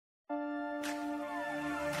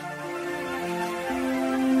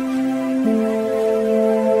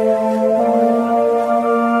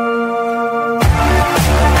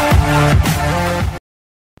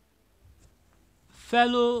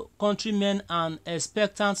Fellow countrymen and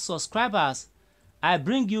expectant subscribers, I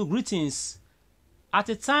bring you greetings at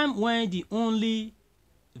a time when the only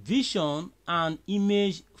vision and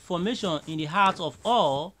image formation in the heart of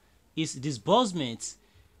all is disbursement.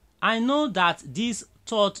 I know that this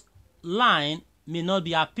thought line may not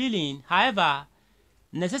be appealing, however,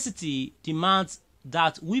 necessity demands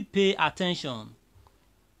that we pay attention.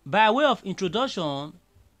 By way of introduction,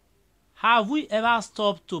 have we ever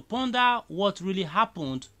stopped to ponder what really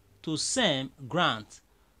happened to Sam Grant?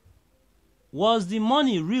 Was the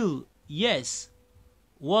money real? Yes.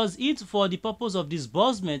 Was it for the purpose of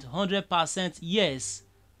disbursement? 100% yes.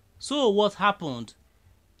 So what happened?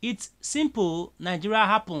 It's simple. Nigeria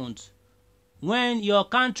happened. When your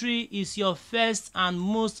country is your first and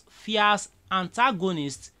most fierce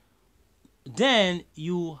antagonist, then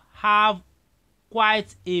you have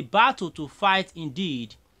quite a battle to fight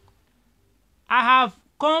indeed. I have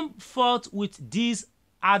come forth with this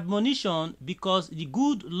admonition because the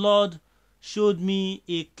good Lord showed me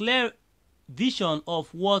a clear vision of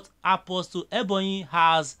what Apostle Ebony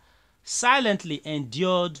has silently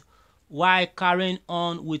endured while carrying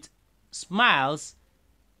on with smiles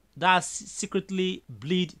that secretly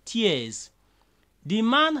bleed tears. The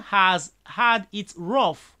man has had it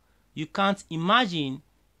rough. You can't imagine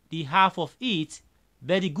the half of it,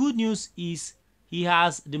 but the good news is he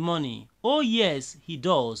has the money. Oh yes, he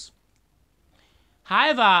does.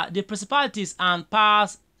 However, the principalities and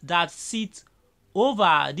powers that sit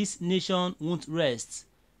over this nation won't rest.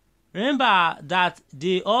 Remember that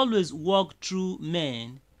they always walk through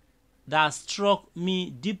men. That struck me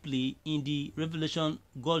deeply in the revelation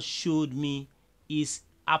God showed me is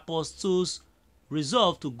Apostle's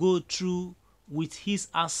resolve to go through with his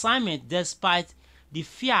assignment despite the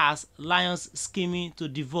fierce lions scheming to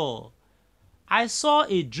devour. I saw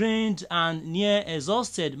a drained and near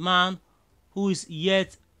exhausted man who is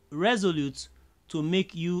yet resolute to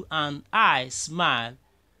make you and I smile.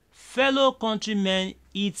 Fellow countrymen,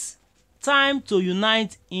 it's time to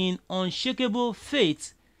unite in unshakable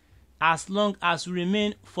faith. As long as we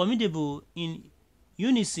remain formidable in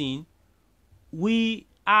unison, we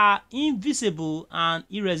are invisible and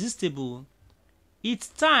irresistible. It's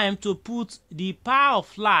time to put the power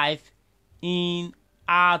of life in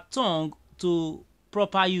our tongue to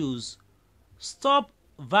proper use. Stop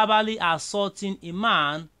verbally assaulting a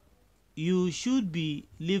man you should be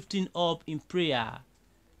lifting up in prayer.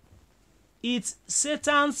 It's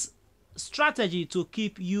Satan's strategy to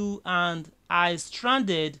keep you and I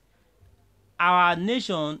stranded. Our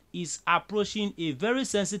nation is approaching a very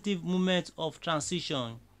sensitive moment of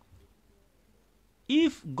transition.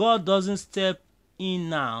 If God doesn't step in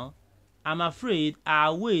now, I'm afraid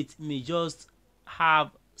our wait may just have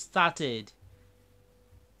started.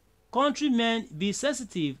 Countrymen, be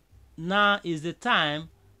sensitive. Now is the time.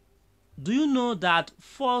 Do you know that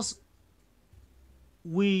force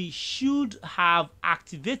we should have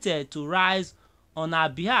activated to rise on our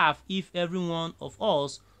behalf if every one of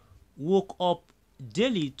us woke up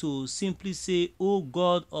daily to simply say, "O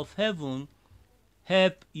God of heaven,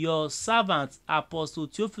 help your servant Apostle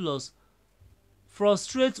Theophilus,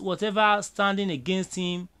 frustrate whatever standing against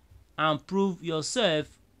him, and prove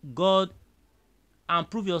yourself God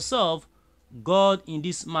in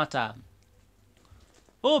this matter."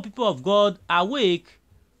 O people of God, awake,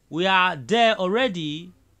 we are there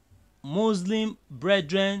already. Muslim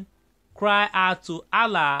brethren, cry out to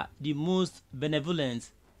Allah the most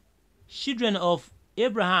benevolent. Children of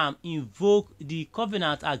Abraham, invoke the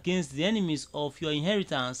covenant against the enemies of your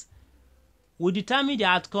inheritance. We determine the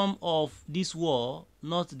outcome of this war,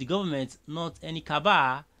 not the government, not any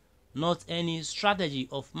cabal, not any strategy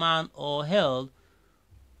of man or hell.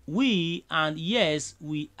 We, and yes,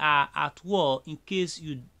 we are at war. In case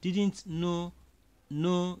you didn't know,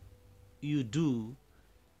 you do.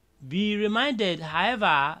 Be reminded,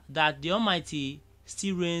 however, that the Almighty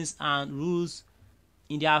still reigns and rules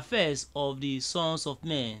in the affairs of the sons of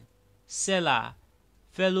men. Selah.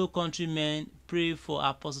 Fellow countrymen, pray for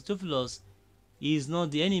Apostle Theophilus. He is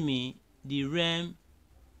not the enemy. The real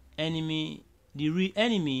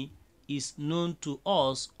enemy is known to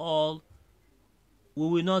us all. We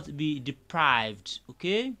will not be deprived.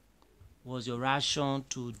 Okay, was your reaction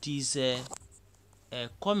to this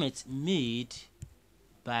comment made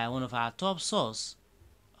by one of our top sources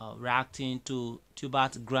reacting to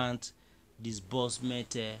Theobarth Grant disbursement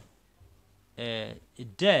there?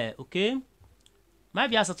 Okay, my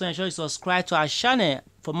viewers, to ensure you subscribe to our channel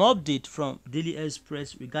for more update from Daily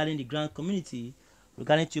Express regarding the grant community,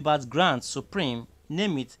 regarding Theobarth Grant Supreme,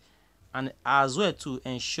 name it, and as well to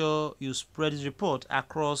ensure you spread this report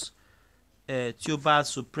across Theobarth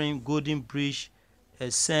Supreme, Golden Bridge,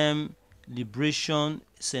 SEM, Liberation,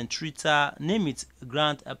 Centrita, name it,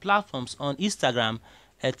 grant platforms on Instagram,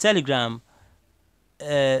 Telegram,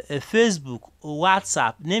 Facebook,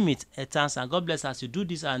 WhatsApp, name it. Thanks and God bless as you do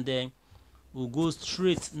this, and then we'll go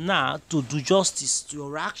straight now to do justice to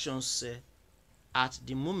your actions at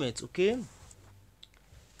the moment. Okay,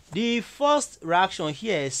 the first reaction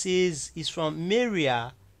here says is from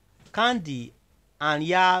Maria Candy and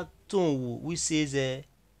Ya Tonwu, which says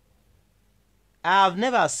I have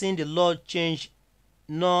never seen the Lord change,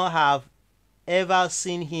 nor have ever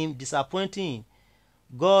seen him disappointing.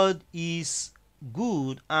 God is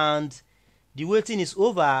good, and the waiting is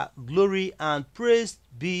over. Glory and praise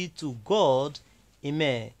be to God.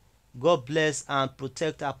 Amen. God bless and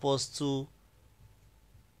protect Apostle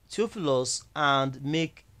Theophilus and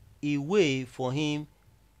make a way for him.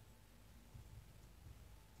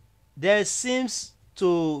 There seems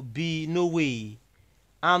to be no way.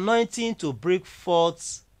 Anointing to break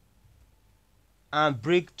forth and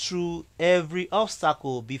break through every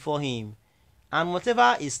obstacle before him, and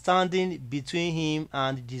whatever is standing between him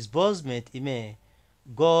and disbursement. Amen.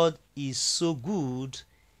 God is so good.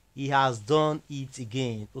 He has done it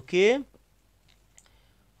again. Okay. All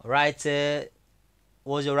right.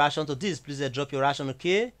 What's your reaction to this? Please drop your reaction.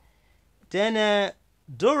 Okay. Then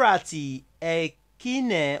Dorothy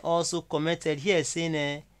Ekine also commented here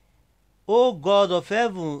saying, O God of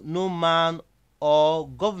heaven, no man or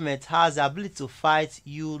government has the ability to fight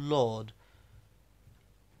you, Lord.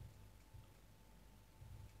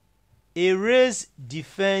 Erase,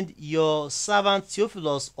 defend your servant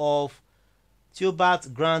Theophilus of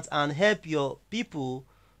Theobarth grant, and help your people,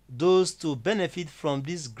 those to benefit from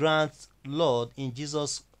this grant, Lord, in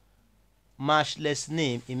Jesus' matchless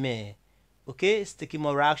name. Amen. Okay, let's take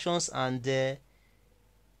more reactions, and this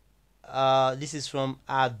is from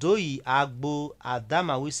Adoi Agbo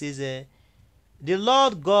Adama, which says, the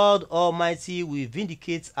Lord God Almighty will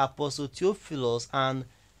vindicate Apostle Theophilus and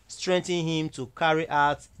strengthen him to carry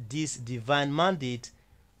out this divine mandate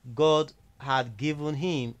God had given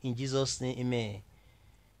him, in Jesus' name. Amen.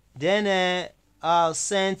 Then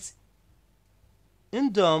Saint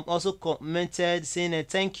Indom also commented saying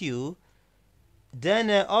thank you.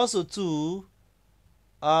 Then also too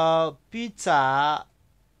Peter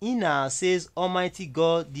Ina says, Almighty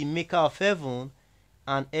God, the maker of heaven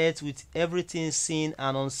and earth with everything seen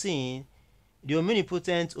and unseen, the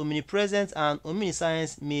omnipotent, omnipresent, and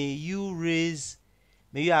omniscience, may you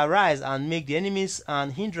arise and make the enemies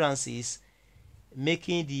and hindrances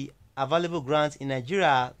making the available grant in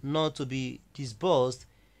Nigeria not to be disbursed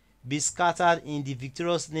be scattered in the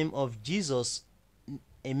victorious name of Jesus.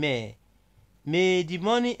 Amen. May the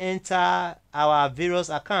money enter our various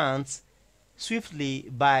accounts swiftly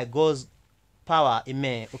by God's power.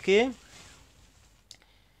 Amen. Okay.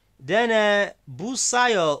 Then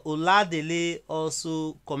Busayo Oladele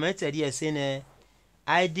also commented here saying,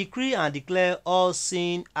 I decree and declare all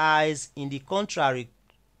seeing eyes in the contrary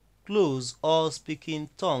close, all speaking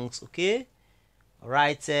tongues. Okay. All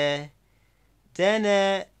right.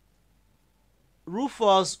 Then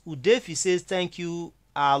Rufus Udefi says, thank you,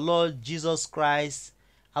 our Lord Jesus Christ.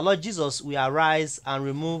 Our Lord Jesus, we arise and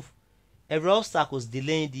remove every obstacle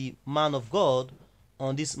delaying the man of God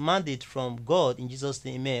on this mandate from God, in Jesus'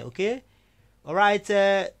 name. Amen. Okay. All right.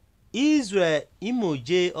 Israel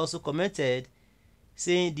Imoje also commented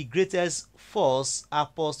saying, the greatest force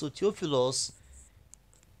Apostle Theophilus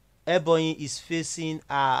Ebony is facing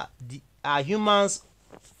are humans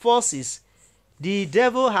forces. The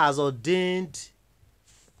devil has ordained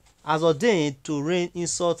to rain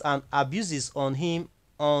insults and abuses on him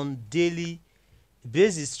on daily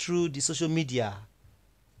basis through the social media.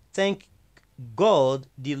 Thank God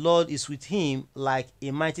the Lord is with him like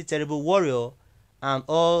a mighty terrible warrior, and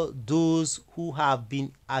all those who have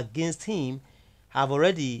been against him have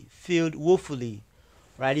already failed woefully.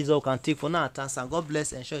 Right, this is all we can take for now. Thanks and God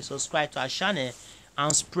bless. Ensure you subscribe to our channel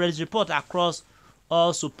and spread the report across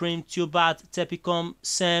all Supreme, Theobarth, Tepicom,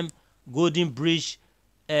 SEM, Golden Bridge,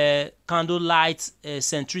 Candlelight,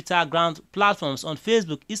 Centrita Ground platforms on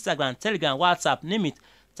Facebook, Instagram, Telegram, WhatsApp, name it.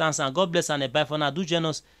 Thanks and God bless, and bye for now. Do join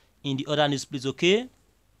us in the other news, please. Okay.